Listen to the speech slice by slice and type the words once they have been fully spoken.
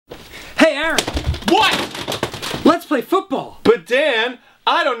Aaron. What? Let's play football. But Dan,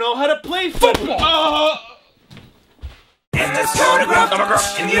 I don't know how to play football. And let's go to Grumps. I'm a Grump.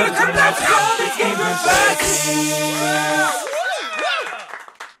 And you're Grumps. It's GameGrumps.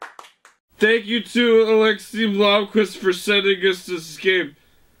 Thank you to Alexei Blomquist for sending us this game.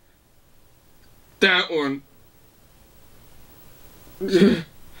 That one.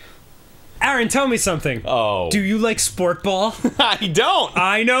 Aaron, tell me something. Oh. Do you like sport ball? I don't.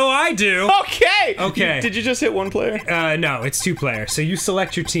 I know I do. Okay. Okay. Did you just hit one player? No, it's 2 players. So you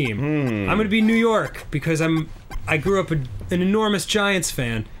select your team. I'm gonna be New York because I grew up an enormous Giants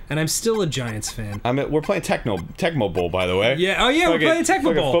fan, and I'm still a Giants fan. We're playing Tecmo Bowl, by the way. Yeah. Oh yeah, we're playing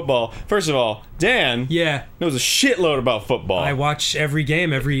Tecmo Bowl. Football. First of all, Dan. Yeah. Knows a shitload about football. I watch every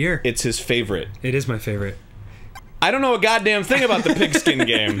game every year. It's his favorite. It is my favorite. I don't know a goddamn thing about the pigskin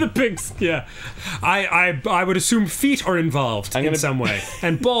game. The pigs, yeah. I would assume feet are involved in some way.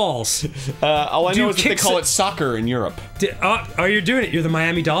 And balls. All I know is that they call it soccer in Europe. Oh, you're doing it. You're the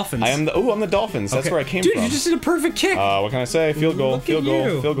Miami Dolphins. I'm the Dolphins. That's where I came from. Dude, you just did a perfect kick. What can I say? Field goal. Field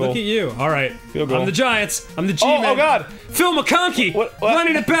goal. Field goal. Look at you. All right. Field goal. I'm the Giants. I'm the G-Man. Oh, God. Phil McConkey. What?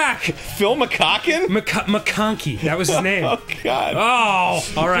 Running it back. Phil McCocken? McConkey. That was his name. Oh, God. Oh,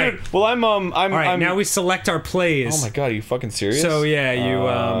 all right. Dude, well, all right, now we select our plays. Oh, my God. Are you fucking serious? So, yeah,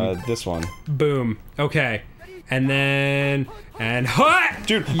 you, this one. Boom. Okay. And then... And hut!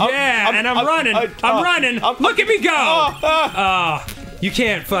 Dude, I'm running. I'm running. Look at me go! You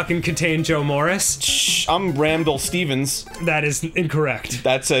can't fucking contain Joe Morris. Shh, I'm Randall Stevens. That is incorrect.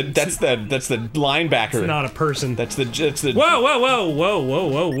 That's the linebacker. It's not a person. That's the Whoa.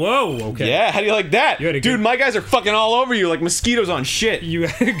 Okay. Yeah, how do you like that? Dude, my guys are fucking all over you like mosquitoes on shit. You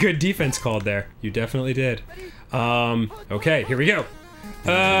had a good defense called there. You definitely did. Okay, here we go.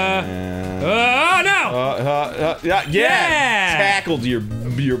 No! Yeah! Tackled your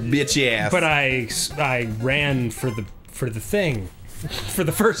bitch ass. But I ran for the thing. For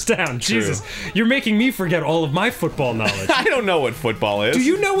the first down. True. Jesus. You're making me forget all of my football knowledge. I don't know what football is. Do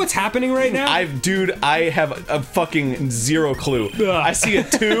you know what's happening right now? I have a fucking zero clue. I see a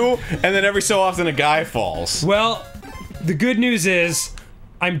 2, and then every so often a guy falls. Well, the good news is,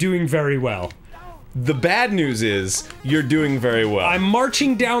 I'm doing very well. The bad news is, you're doing very well. I'm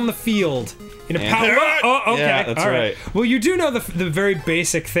marching down the field in a power... Oh, okay. Yeah, that's right. Well, you do know the very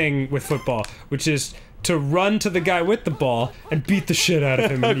basic thing with football, which is to run to the guy with the ball and beat the shit out of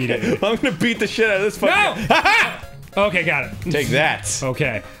him immediately. I'm gonna beat the shit out of this fucking... No! Okay, got it. Take that.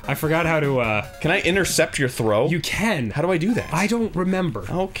 Okay, I forgot how to, Can I intercept your throw? You can. How do I do that? I don't remember.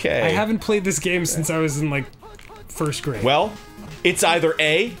 Okay. I haven't played this game since I was in, like, 1st grade. Well, it's either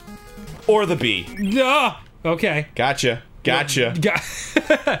A or the B. Okay. Gotcha.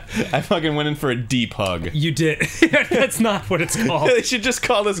 I fucking went in for a deep hug. You did. That's not what it's called. They should just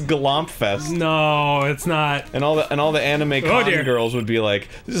call this Glomp Fest. No, it's not. And all the anime con girls would be like,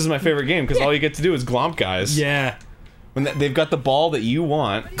 "This is my favorite game because all you get to do is glomp guys." Yeah. When they've got the ball that you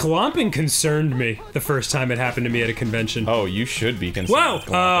want. Glomping concerned me the first time it happened to me at a convention. Oh, you should be concerned.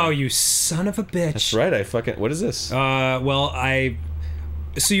 Whoa! Oh, you son of a bitch. That's right. I fucking. What is this? So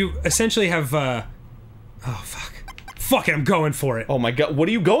you essentially have. Oh fuck. Fuck it, I'm going for it. Oh my god, what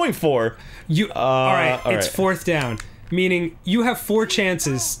are you going for? All right, it's 4th down, meaning you have 4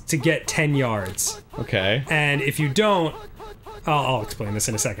 chances to get 10 yards. Okay. And if you don't, I'll explain this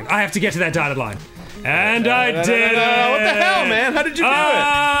in a second. I have to get to that dotted line. And I did it! What the hell, man? How did you do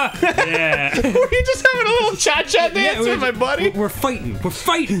it? Yeah. Were you just having a little cha-cha dance with my buddy? We're fighting. We're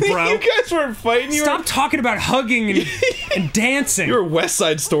fighting, bro. You guys weren't fighting. Stop talking about hugging and dancing. You were West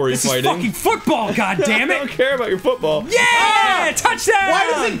Side Story fighting. This is fucking football, goddammit! I don't care about your football. Yeah! Touchdown! Why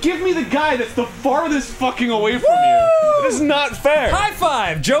does it give me the guy that's the farthest fucking away from you? It is not fair. High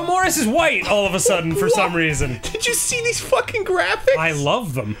five! Joe Morris is white all of a sudden for some reason. Did you see these fucking graphics? I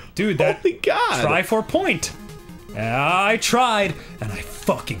love them. Dude, that... Holy God. Try for a point. I tried, and I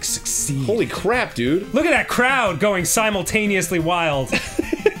fucking succeed. Holy crap, dude. Look at that crowd going simultaneously wild.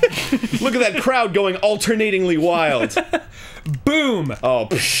 Look at that crowd going alternatingly wild. Boom! Oh,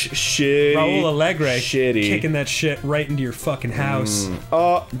 shitty. Raul Alegre. Shitty. Kicking that shit right into your fucking house.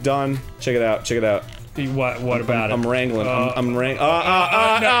 Oh, done. Check it out. Check it out. What about it? I'm wrangling. I'm wrangling.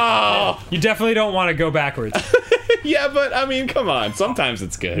 No. You definitely don't want to go backwards. Yeah, but I mean, come on. Sometimes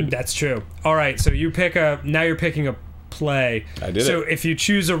it's good. That's true. All right, so you pick now you're picking a play. I did So it. if you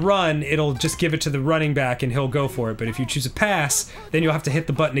choose a run, it'll just give it to the running back and he'll go for it. But if you choose a pass, then you'll have to hit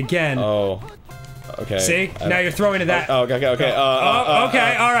the button again. Oh. Okay. See? Now you're throwing to that. Okay. Okay.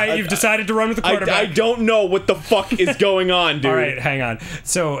 Okay, all right. You've decided to run with the quarterback. I don't know what the fuck is going on, dude. All right, hang on.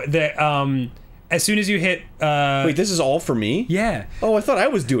 So as soon as you hit. Wait, this is all for me? Yeah. Oh, I thought I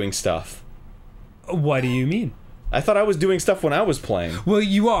was doing stuff. What do you mean? I thought I was doing stuff when I was playing. Well,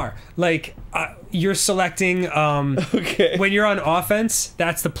 you are. Like, you're selecting, Okay. when you're on offense,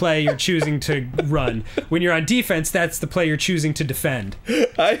 that's the play you're choosing to run. When you're on defense, that's the play you're choosing to defend.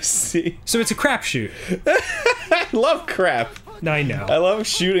 I see. So it's a crapshoot. I love crap. I know. I love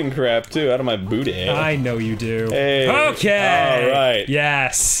shooting crap, too, out of my booty. I know you do. Hey. Okay. All right.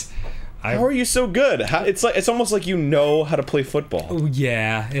 Yes. How are you so good? It's almost like you know how to play football.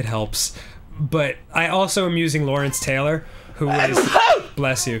 Yeah, it helps. But I also am using Lawrence Taylor, who was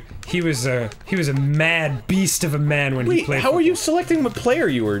bless you. He was a mad beast of a man when he played. How are you selecting what player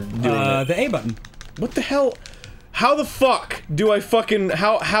you were doing? The A button. What the hell? How the fuck do I fucking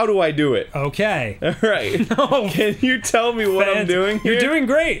how do I do it? Okay. All right. No. Can you tell me what I'm doing here? You're doing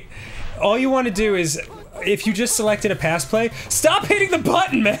great. All you want to do is, if you just selected a pass play, stop hitting the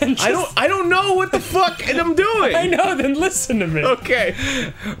button, man. I don't know what the fuck I'm doing. I know. Then listen to me. Okay.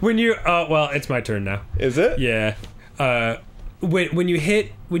 When you well, it's my turn now. Is it? Yeah. When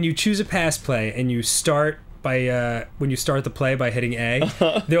you choose a pass play and you start by when you start the play by hitting A,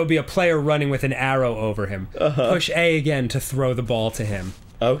 there will be a player running with an arrow over him. Push A again to throw the ball to him.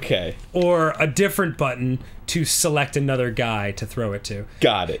 Okay. Or a different button to select another guy to throw it to.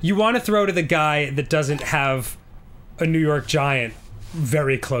 Got it. You want to throw to the guy that doesn't have a New York Giant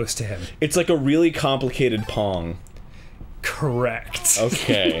very close to him. It's like a really complicated Pong. Correct.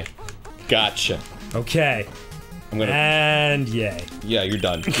 Okay. Gotcha. Okay. I'm gonna. And yay. Yeah, you're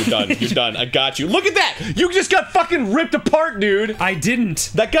done. You're done. You're done. I got you. Look at that! You just got fucking ripped apart, dude. I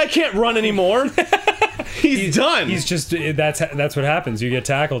didn't. That guy can't run anymore. He's done. He's just that's what happens. You get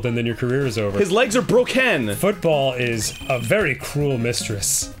tackled and then your career is over. His legs are broken. Football is a very cruel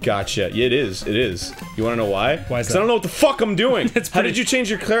mistress. Gotcha. Yeah, it is. It is. You want to know why? Why is that? 'Cause I don't know what the fuck I'm doing. It's How pretty- did you change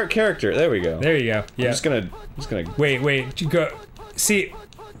your character? There we go. There you go. Yeah. I'm just gonna. Wait. You go.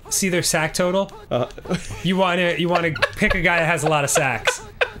 See their sack total. You want to pick a guy that has a lot of sacks,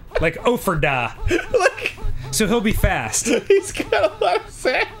 like Offerda. Like, So he'll be fast. he's got a lot of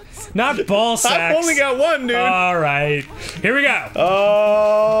sacks. Not ball sacks. I've only got one, dude. All right. Here we go.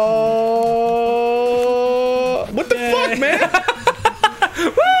 Oh. What the fuck, man?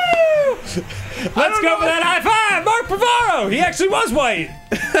 Woo! Let's go for that high five, Mark Bavaro. He actually was white.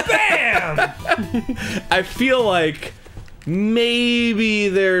 Bam! I feel like maybe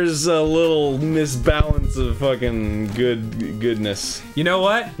there's a little misbalance of fucking goodness. You know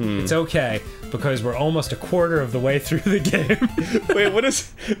what? It's okay because we're almost a quarter of the way through the game. Wait, what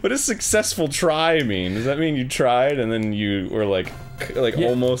does successful try mean? Does that mean you tried and then you were like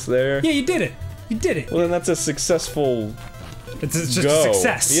almost there? Yeah, you did it. You did it. Well, then that's a successful It's just go. a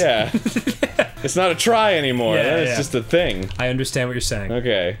success. Yeah. It's not a try anymore. Yeah, Then it's yeah. just a thing. I understand what you're saying.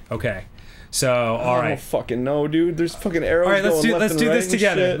 Okay. Okay. So, all I don't right. fucking know, dude. There's fucking arrows All right, let's going do left let's and do right this and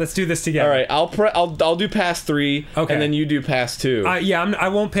together. shit. Let's do this together. All right, I'll do pass 3, Okay. and then you do pass 2. Yeah, I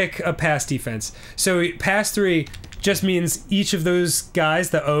won't pick a pass defense. So pass 3 just means each of those guys,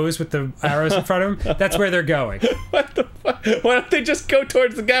 the O's with the arrows in front of them, that's where they're going. What the fuck? Why don't they just go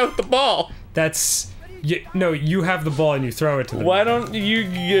towards the guy with the ball? No, you have the ball and you throw it to them. Why don't you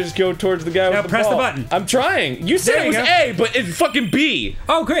just go towards the guy with the press the ball? button. I'm trying. You said There it was you go. A, but it's fucking B.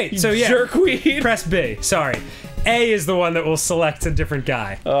 Oh, great. So yeah, Jerkweed. press B. Sorry. A is the one that will select a different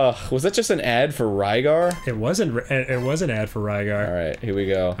guy. Was that just an ad for Rygar? It wasn't an ad for Rygar. All right, here we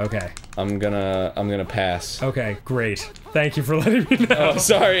go. Okay. I'm gonna pass. Okay, great. Thank you for letting me know. Oh,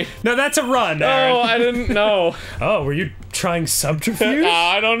 sorry. No, that's a run, Aaron. Oh, I didn't know. Oh, were you trying subterfuge?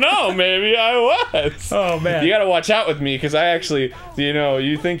 I don't know. Maybe I was. Oh, man. You gotta watch out with me, because I actually,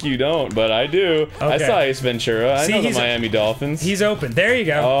 you think you don't, but I do. I Okay. saw Ace Ventura. I See, know the he's- Miami Dolphins. He's open. There you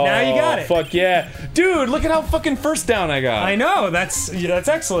go. Oh, Now you got it. Fuck yeah. Dude, look at how fucking first down I got. I know. That's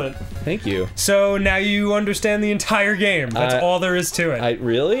excellent. Thank you. So now you understand the entire game. That's all there is to it.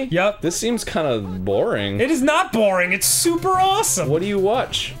 Really? Yep. This seems kind of boring. It is not boring. It's super awesome. What do you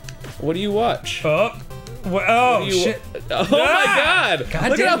watch? What do you watch? Oh, oh You- shit! Oh my Ah! god! God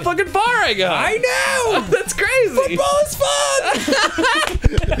Look damn at how it. fucking far I got! I know. That's crazy! Football is fun.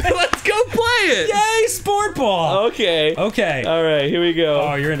 Let's go play it! Yay, sport ball. Okay. Okay. Alright, here we go.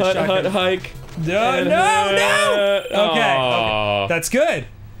 Oh, you're in a hut, shotgun. hut, hike. No. And, Okay. Aw. That's good.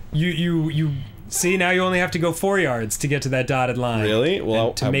 You see, now you only have to go 4 yards to get to that dotted line. Really? Well,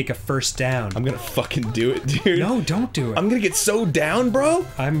 and to make a first down. I'm gonna fucking do it, dude. No, don't do it. I'm gonna get so down, bro.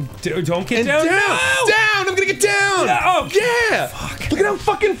 Don't get And down. down! No! Down! I'm gonna get down! Oh, Yeah! fuck. Look at how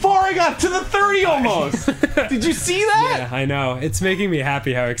fucking far I got! To the 30 almost! Did you see that? Yeah, I know. It's making me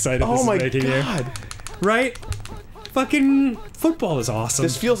happy how excited Oh this my is making god. you. Right? Fucking football is awesome.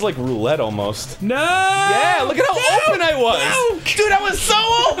 This feels like roulette almost. No! Yeah, look at how No! open I was! No! Dude, I was so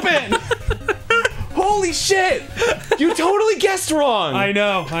open! Holy shit! You totally guessed wrong. I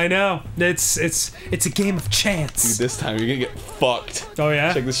know. It's a game of chance. Dude, this time you're gonna get fucked. Oh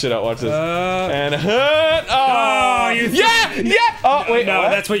yeah. Check this shit out. Watch this. And yeah. Oh wait, no, what?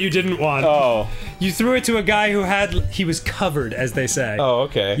 that's what you didn't want. Oh. You threw it to a guy he was covered, as they say. Oh,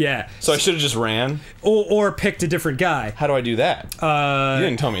 okay. Yeah. So I should have just ran. Or picked a different guy. How do I do that? You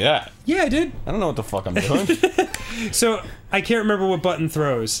didn't tell me that. Yeah, I did. I don't know what the fuck I'm doing. So I can't remember what button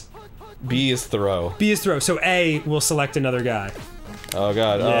throws. B is throw. B is throw. So A will select another guy. Oh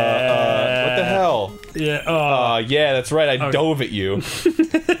god. Yeah. What the hell? Yeah. Yeah, that's right. I dove at you.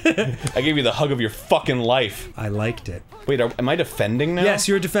 I gave you the hug of your fucking life. I liked it. Wait, am I defending now? Yes,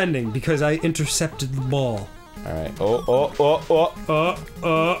 you're defending because I intercepted the ball. All right.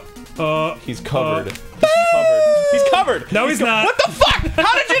 He's covered. He's covered. No, he's not. What the fuck?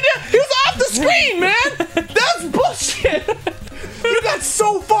 How did you do? He was off the screen, man. That's bullshit. You got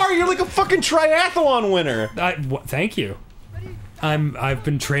so far. You're like a fucking triathlon winner. Thank you. I've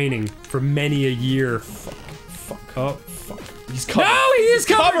been training for many a year. Fuck. He's covered. No, he is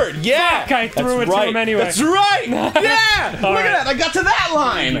covered. Yeah. Fuck, I threw it to him anyway. That's right. Yeah. Look at that. I got to that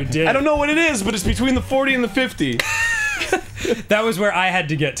line. You did. I don't know what it is, but it's between the 40 and the 50. That was where I had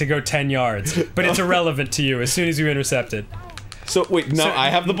to get to go 10 yards, but it's irrelevant to you as soon as you intercepted. So wait, now I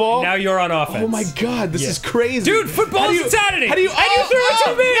have the ball? Now you're on offense. Oh my god, this is crazy. Dude, football's insanity! How do you And you threw it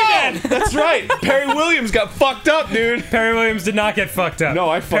to me again! That's right. Perry Williams got fucked up, dude. Perry Williams did not get fucked up. No,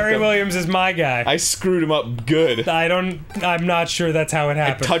 I fucked Perry up. Williams is my guy. I screwed him up good. I'm not sure that's how it I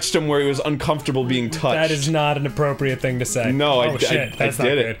happened. touched him where he was uncomfortable being touched. That is not an appropriate thing to say. No, oh, shit, that's I not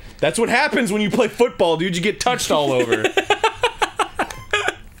did good. it. That's what happens when you play football, dude. You get touched all over.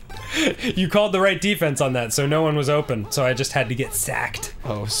 You called the right defense on that, so no one was open, so I just had to get sacked.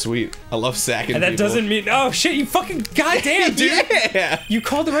 Oh, sweet. I love sacking And that people. doesn't mean- oh shit, you fucking goddamn, dude! Yeah! You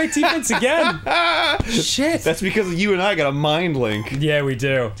called the right defense again! Shit! That's because you and I got a mind link. Yeah, we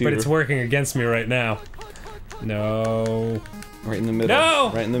do, Dude. but it's working against me right now. No. Right in the middle.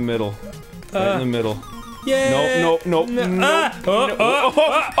 No! Right in the middle. Right in the middle. Yeah! No.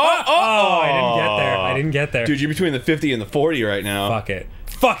 I didn't get there. Dude, you're between the 50 and the 40 right now. Fuck it.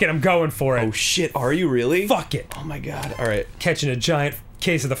 Fuck it, I'm going for it. Oh shit, are you really? Fuck it. Oh my god. Alright. Catching a giant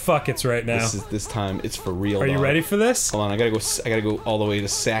case of the fuckets right now. This time, it's for real. Are you ready for this? Hold on, I gotta go all the way to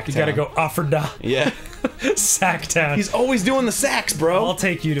Sacktown. You gotta go Offerda. Yeah. Sacktown. He's always doing the sacks, bro. I'll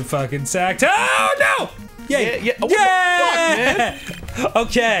take you to fucking Sacktown. Oh no! Yeah. Oh, what Yeah! the fuck, man?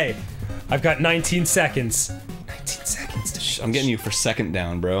 Okay. I've got 19 seconds. 19 seconds to I'm getting you for second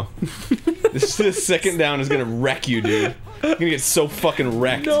down, bro. this second down is gonna wreck you, dude. You're gonna get so fucking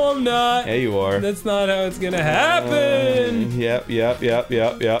wrecked. No, I'm not. Yeah, you are. That's not how it's gonna happen. Yep. Oh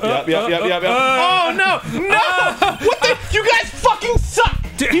no! No! What the? You guys fucking suck!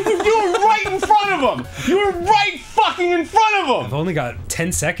 You were right in front of him! You were right fucking in front of him! I've only got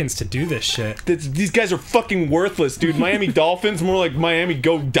 10 seconds to do this shit. These guys are fucking worthless, dude. Miami Dolphins, more like Miami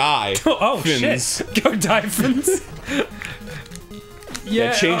Go Die. Oh Fins. shit! Go Dolphins.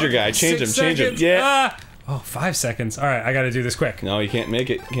 Yeah, change your guy. Change him. 6 Change him. seconds. Yeah. Oh, 5 seconds. All right, I gotta do this quick. No, you can't make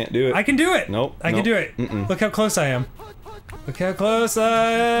it. You can't do it. I can do it. Nope. I can do it. Look how close I am. Look how close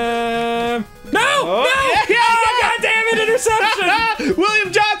I am. No! Oh, no! yeah. God damn it! Interception!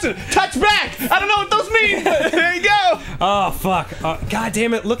 William Johnson, touchback. I don't know what those mean. But there you go. Oh fuck! God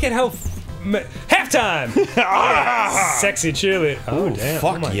damn it! Look at how halftime. Sexy cheerleader. Oh damn!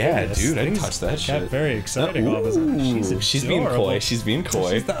 fuck oh, my yeah, goodness. dude, I didn't Things touch that got shit. very exciting all of a sudden. She's being adorable. coy. She's being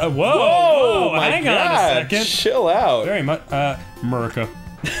coy. Whoa! Whoa, Whoa! my Hang God. on a second. Chill out. Very much. America.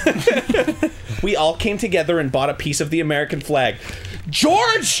 We all came together and bought a piece of the American flag.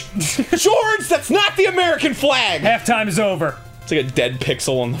 George! George, that's not the American flag! Halftime is over. It's like a dead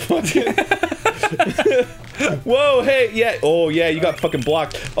pixel on the fucking... Whoa, hey, yeah. Oh, yeah, you got fucking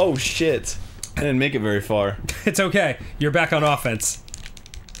blocked. Oh, shit. I didn't make it very far. It's okay. You're back on offense.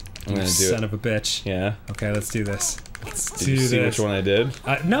 I'm gonna do Son it. of a bitch. Yeah. Okay, let's do this. Did you see which one I did?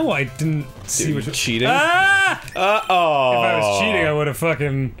 No, I didn't see which one. Cheating? Ah! Uh-oh. If I was cheating, I would have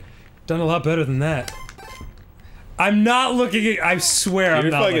fucking done a lot better than that. I'm not looking at. I swear I'm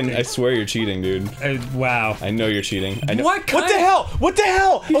not looking. I swear you're cheating, dude. Wow. I know you're cheating. I know. What kind the hell? What the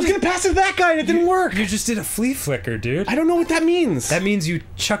hell? I was gonna pass it to that guy and it didn't work. You just did a flea flicker, dude. I don't know what that means. That means you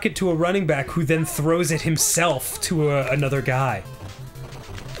chuck it to a running back who then throws it himself to another guy.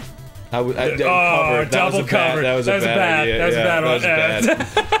 I covered. Double covered. That was a bad idea. That was a bad one. That was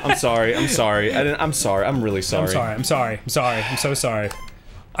bad. I'm sorry. I'm sorry. I'm sorry. I'm really sorry. I'm sorry. I'm so sorry.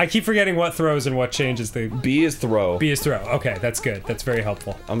 I keep forgetting what throws and what changes the... B is throw. B is throw. Okay, that's good. That's very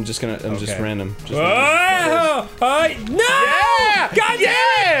helpful. I'm just random. Just Oh! random. No! Yeah! God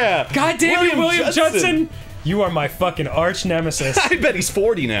damn it! Yeah. God damn you, William Judson! You are my fucking arch nemesis. I bet he's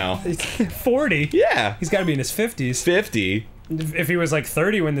 40 now. 40? Yeah. He's got to be in his 50s. 50. If he was like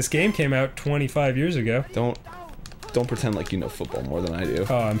 30 when this game came out 25 years ago. Don't pretend like you know football more than I do.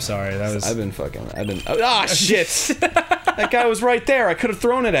 Oh, I'm sorry. That was... Ah, shit! That guy was right there. I could have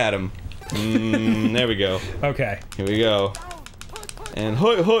thrown it at him. There we go. Okay. Here we go. And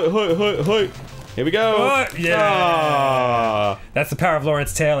hoy. Here we go. Yeah. Ah. That's the power of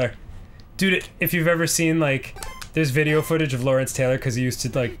Lawrence Taylor. Dude, if you've ever seen, like, there's video footage of Lawrence Taylor because he used to,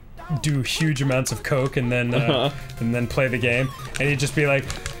 like, do huge amounts of coke and then play the game. And he'd just be like,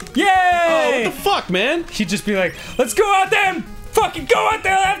 yay! Oh, what the fuck, man? He'd just be like, let's go out there and fucking go out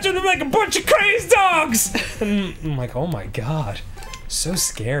there after them like a bunch of crazy dogs! And I'm like, oh my god. So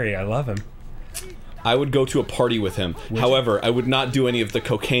scary. I love him. I would go to a party with him. However, I would not do any of the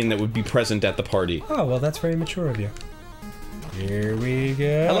cocaine that would be present at the party. Oh, well, that's very mature of you. Here we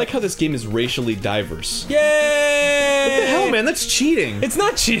go. I like how this game is racially diverse. Yay! What the hell, man? That's cheating. It's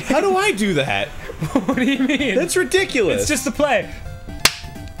not cheating. How do I do that? What do you mean? That's ridiculous. It's just a play.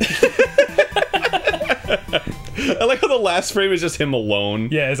 I like how the last frame is just him alone.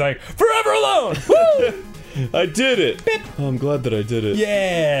 Yeah, it's like, forever alone! Woo! I did it! Oh, I'm glad that I did it.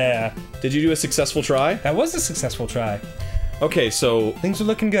 Yeah! Did you do a successful try? That was a successful try. Okay, so... Things are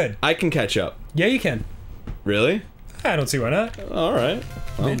looking good. I can catch up. Yeah, you can. Really? I don't see why not. Alright.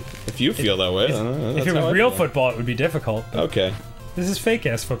 Well, if you feel that way, If it was real football, it would be difficult. Okay. This is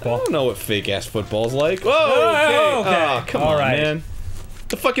fake-ass I football. don't know what fake-ass football's like. Whoa, okay. Okay. Oh, come on, man.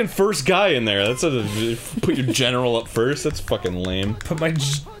 The fucking first guy in there. That's put your general up first. That's fucking lame. Put my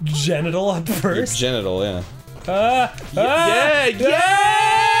genital up first? Genital, yeah. Yeah!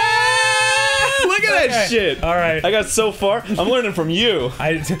 Look at that shit! Alright. I got so far. I'm learning from you.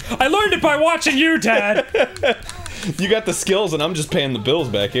 I learned it by watching you, Dad! You got the skills and I'm just paying the bills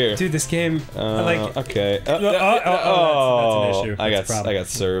back here. Dude, this game, I like... Okay. That's an issue. I That's a problem. got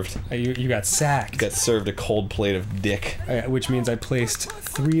served. You got sacked. Got served a cold plate of dick. Which means I placed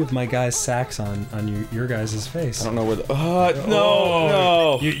 3 of my guys' sacks on your guys' face. I don't know where the...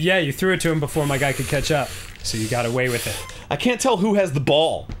 no! You threw it to him before my guy could catch up. So you got away with it. I can't tell who has the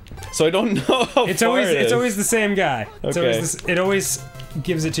ball. So I don't know how It's far it is. It's always the same guy. Okay. It always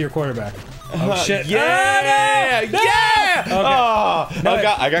gives it to your quarterback. Oh shit! Yeah! No! Yeah! Okay. Oh, No,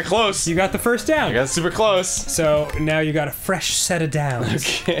 I got close. You got the first down. I got super close. So now you got a fresh set of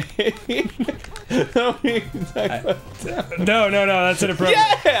downs. Okay. No, that's inappropriate.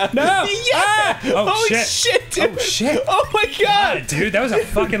 Yeah! No! Yeah! Ah! Oh, Holy shit. dude! Oh shit! Oh my god! Dude, that was a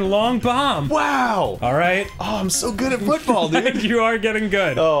fucking long bomb. Wow! All right. Oh, I'm so good at football, dude. You are getting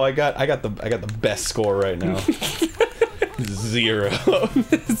good. Oh, I got the best score right now. 0.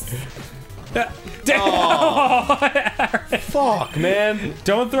 Fuck, man.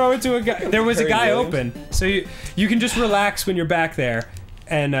 Don't throw it to a guy. There was a guy Williams. open, so you can just relax when you're back there.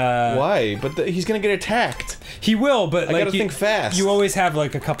 And why? But he's gonna get attacked. He will, but I like gotta think fast. You always have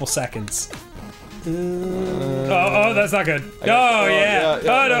like a couple seconds. Oh, that's not good. Oh yeah.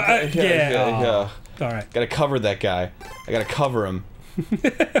 Oh no. Yeah. All right. Gotta cover that guy. I gotta cover him.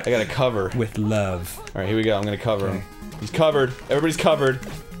 I gotta cover. With love. All right, here we go. I'm gonna cover him. He's covered. Everybody's covered.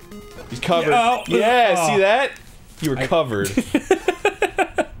 He's covered. Oh. Yeah, Oh. see that? You were covered.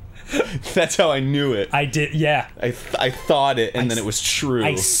 That's how I knew it. I did. Yeah. I thought it, and then it was true.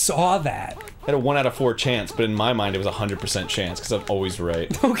 I saw that. I had a 1 out of 4 chance, but in my mind it was a 100% chance because I'm always right.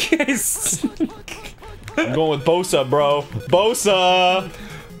 Okay. I'm going with Bosa, bro. Bosa.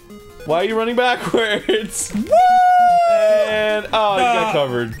 Why are you running backwards? Woo! And oh, you got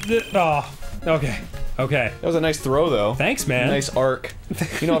covered. Oh. Okay. Okay. That was a nice throw, though. Thanks, man. Nice arc.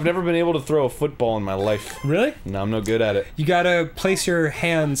 You know, I've never been able to throw a football in my life. Really? No, I'm no good at it. You gotta place your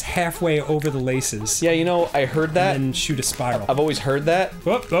hands halfway over the laces. Yeah, you know, I heard that. And then shoot a spiral. I've always heard that,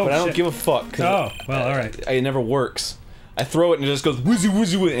 but I don't give a fuck. Oh, well, alright. It never works. I throw it and it just goes woozy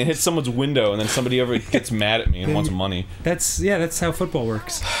woozy woozy and hits someone's window, and then somebody ever gets mad at me and wants money. That's how football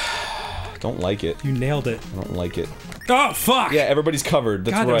works. Don't like it. You nailed it. I don't like it. Oh, fuck! Yeah, everybody's covered.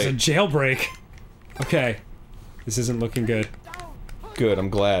 That's God, that was a right. jailbreak. Okay. This isn't looking good. Good, I'm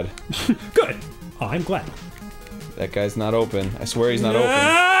glad. Good! Oh, I'm glad. That guy's not open. I swear he's not open.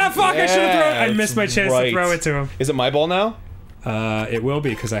 Ah, fuck! I should have thrown. I that's missed my chance to throw it to him. Is it my ball now? It will be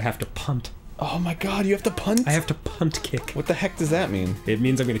because I have to punt. Oh my god, you have to punt? I have to punt kick. What the heck does that mean? It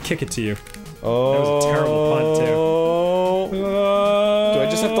means I'm gonna kick it to you. Oh. That was a terrible punt, too. Do I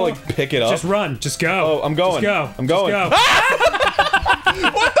just have to, like, pick it up? Just run. Just go. Oh, I'm going. Just go. I'm going. Just go.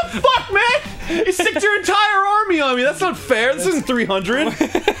 What the fuck, man? You sticked your entire army on me. That's not fair. This isn't 300.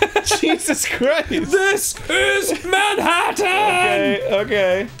 Jesus Christ. This is Manhattan!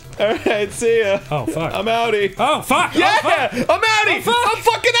 Okay. Alright, see ya. Oh, fuck. I'm outie. Oh, fuck! Yeah! Oh, fuck. I'm outie! fuck. I'm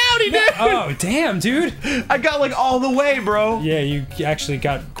fucking outie, dude! Oh, damn, dude! I got like all the way, bro. Yeah, you actually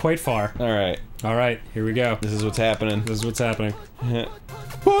got quite far. Alright, Alright, here we go. this is what's happening. This is what's happening.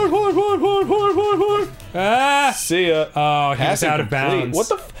 Ah! See ya. Oh, he was Passing out of complete.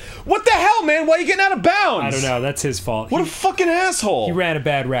 bounds. What the hell, man? Why are you getting out of bounds? I don't know, that's his fault. What a fucking asshole. He ran a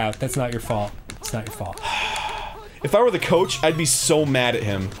bad route. That's not your fault. It's not your fault. If I were the coach, I'd be so mad at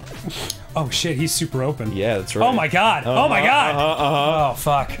him. Oh shit, he's super open. Yeah, that's right. Oh my god. Oh my god. Oh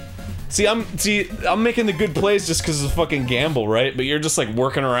fuck. See, I'm making the good plays just because it's a fucking gamble, right? But you're just like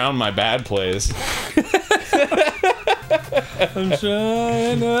working around my bad plays. I'm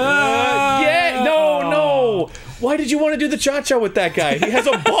trying to... Yeah, no. Why did you want to do the cha-cha with that guy? He has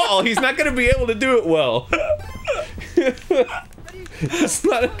a ball. He's not gonna be able to do it well. It's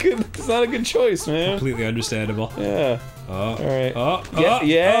not a good choice, man. Completely understandable. Yeah. Oh. All right. Oh.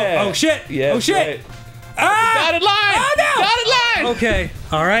 Yeah. Oh shit. Yeah. Oh shit. Right. Ah! Dotted line. Oh no. Dotted line. Okay.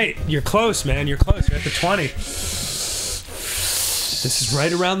 All right. You're close, man. You're close. You're at the 20. This is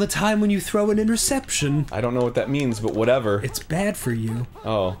right around the time when you throw an interception. I don't know what that means, but whatever. It's bad for you.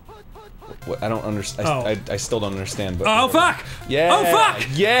 Oh. What, I don't understand. I still don't understand. But Oh fuck! Yeah. Oh fuck!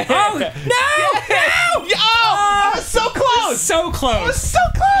 Yeah. Oh no! No! Yeah. Oh, I was so close. So close. So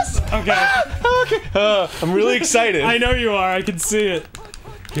close. Okay. Okay. I'm really excited. I know you are. I can see it.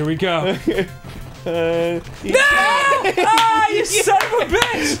 Here we go. No! Ah, you son of a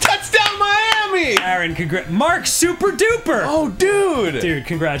bitch! Touchdown, Miami! Aaron, Mark Super Duper! Oh, dude! Dude,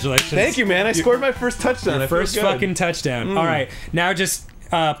 congratulations. Thank you, man. I scored my first touchdown. I feel First good. fucking touchdown. All right, now just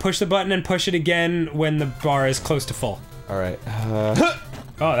push the button and push it again when the bar is close to full. All right.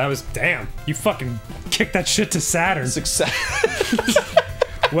 Oh, that was damn. You fucking kicked that shit to Saturn. Success.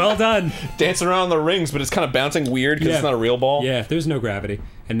 Well done. Dancing around the rings, but it's kind of bouncing weird because it's not a real ball. Yeah, there's no gravity.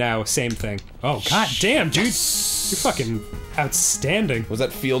 And now, same thing. Oh, god damn, dude. You're fucking outstanding. Was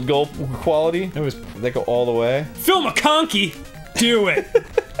that field goal quality? That was... Did that go all the way? Phil McConkey! Do it!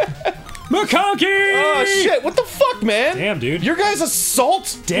 McConkey! Oh, shit. What the fuck, man? Damn, dude. Your guys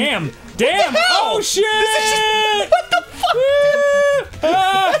assault? Damn! Damn! hell? Oh, shit! This is just... What the fuck?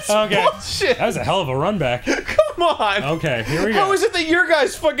 That's okay. bullshit. That was a hell of a run back. Come on. Okay, here we go. How is it that your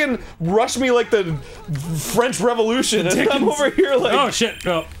guys fucking rush me like the French Revolution and I'm over here like... Oh, shit.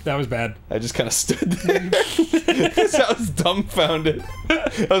 Oh, that was bad. I just kind of stood there. I was dumbfounded.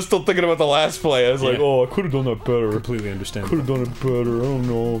 I was still thinking about the last play. I was like, oh, I could have done that better. Completely understand. Could have done it better. I don't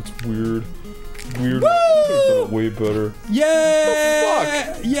know. It's weird. Weird. Could have done it way better.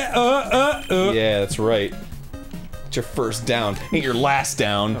 Yeah! Fuck. Yeah, Yeah, that's right. It's your first down. Ain't your last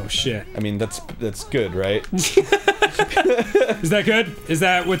down. Oh, shit. I mean, that's good, right? Is that good? Is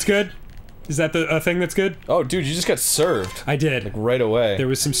that what's good? Is that the thing that's good? Oh, dude, you just got served. I did. Right away. There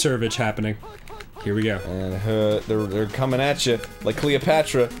was some servage happening. Here we go. And they're coming at you like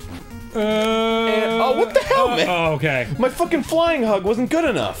Cleopatra. Oh, oh, what the hell, man? Oh, okay. My fucking flying hug wasn't good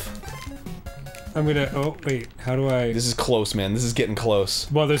enough. I'm gonna... Oh, wait. How do I... This is close, man. This is getting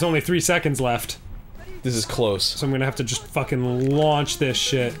close. Well, there's only 3 seconds left. This is close. So I'm gonna have to just fucking launch this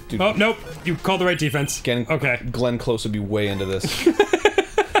shit. Dude. Oh, nope. You called the right defense. Okay. Glenn Close would be way into this.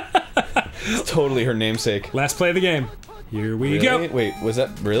 It's totally her namesake. Last play of the game. Here we Really? go. Wait, was that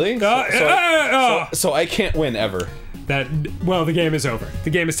really? So I can't win ever. Well, the game is over.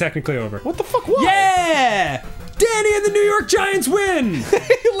 The game is technically over. What the fuck? Why? Yeah! Danny and the New York Giants win!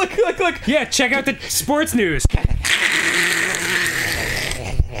 Look. Yeah, check out the sports news.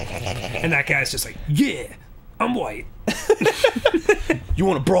 And that guy's just like, yeah, I'm white. You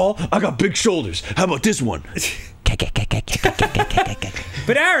want a brawl? I got big shoulders. How about this one?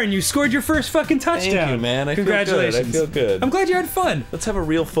 But Aaron, you scored your first fucking touchdown. Thank you, man. Congratulations. I feel good. I'm glad you had fun. Let's have a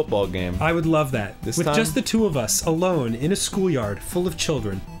real football game. I would love that. This With time? just the two of us, alone, in a schoolyard, full of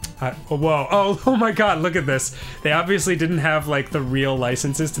children. Whoa. Oh my god, look at this. They obviously didn't have, like, the real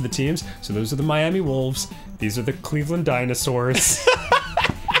licenses to the teams. So those are the Miami Wolves. These are the Cleveland Dinosaurs.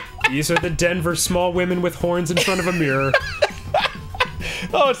 These are the Denver small women with horns in front of a mirror.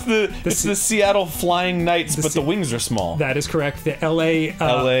 Oh, it's the Seattle Flying Knights, but the wings are small. That is correct. The LA...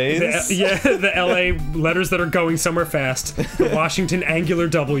 LAs? The LA letters that are going somewhere fast. The Washington Angular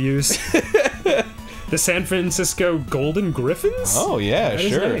W's. The San Francisco Golden Griffins? Oh, yeah, That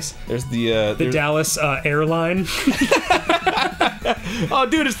is sure. nice. There's the Dallas Airline. Oh,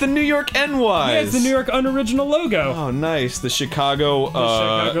 dude, it's the New York NYs. Yeah, it's the New York unoriginal logo. Oh, nice. The Chicago,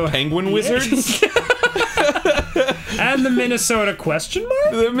 Chicago Penguin Wizards. And the Minnesota question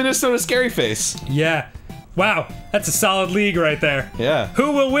mark? The Minnesota Scary Face. Yeah. Wow, that's a solid league right there. Yeah.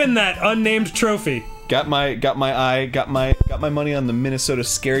 Who will win that unnamed trophy? Got my money on the Minnesota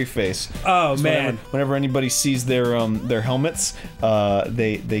Scary Face. Oh So man. Whenever anybody sees their helmets,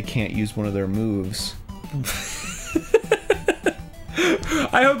 they can't use one of their moves.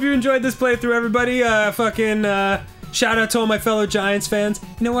 I hope you enjoyed this playthrough, everybody. Shout out to all my fellow Giants fans.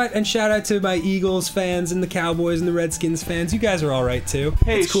 You know what? And shout out to my Eagles fans and the Cowboys and the Redskins fans. You guys are all right too.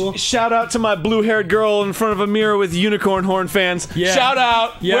 Hey, it's cool. Shout out to my blue-haired girl in front of a mirror with unicorn horn fans. Yeah. Shout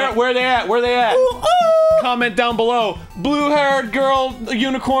out. Yeah. Where they at? Where they at? Comment down below. Blue-haired girl,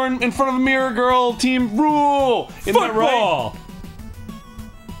 unicorn in front of a mirror girl, team rule. Isn't that right?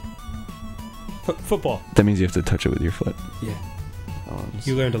 Football. Football. That means you have to touch it with your foot. Yeah.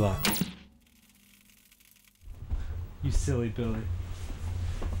 You learned a lot. You silly Billy.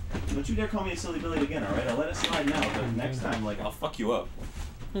 Don't you dare call me a silly Billy again, alright? I'll let it slide now, but next time, like, I'll fuck you up.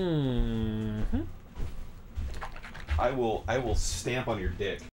 I will stamp on your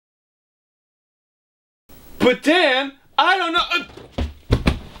dick. But Dan, I don't know.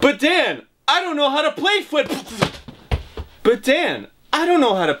 But Dan, I don't know how to play foot. But Dan, I don't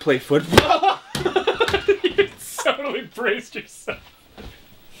know how to play football. You totally braced yourself.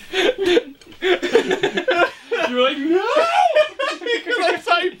 You were like, no! Because that's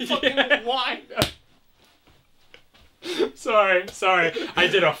how you fucking wind up. Sorry. I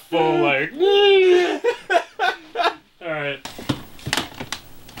did a full, like... Alright.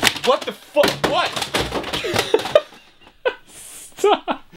 What the fuck? What?